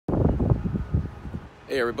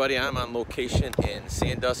Hey everybody, I'm on location in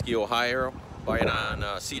Sandusky, Ohio, right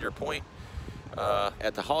on Cedar Point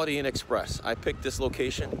at the Holiday Inn Express. I picked this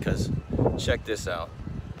location because check this out.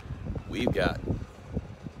 We've got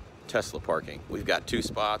Tesla parking. We've got 2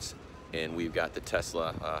 spots and we've got the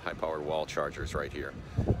Tesla high-powered wall chargers right here,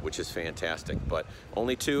 which is fantastic, but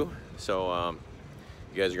only 2, so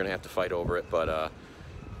you guys are gonna have to fight over it, but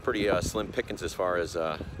pretty slim pickings as far as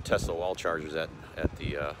Tesla wall chargers at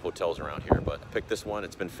the hotels around here. But I picked this one.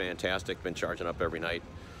 It's been fantastic. Been charging up every night.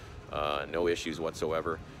 No issues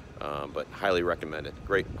whatsoever. But highly recommend it.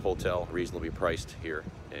 Great hotel, reasonably priced here.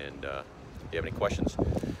 And if you have any questions,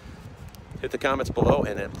 hit the comments below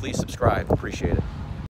and then please subscribe. Appreciate it.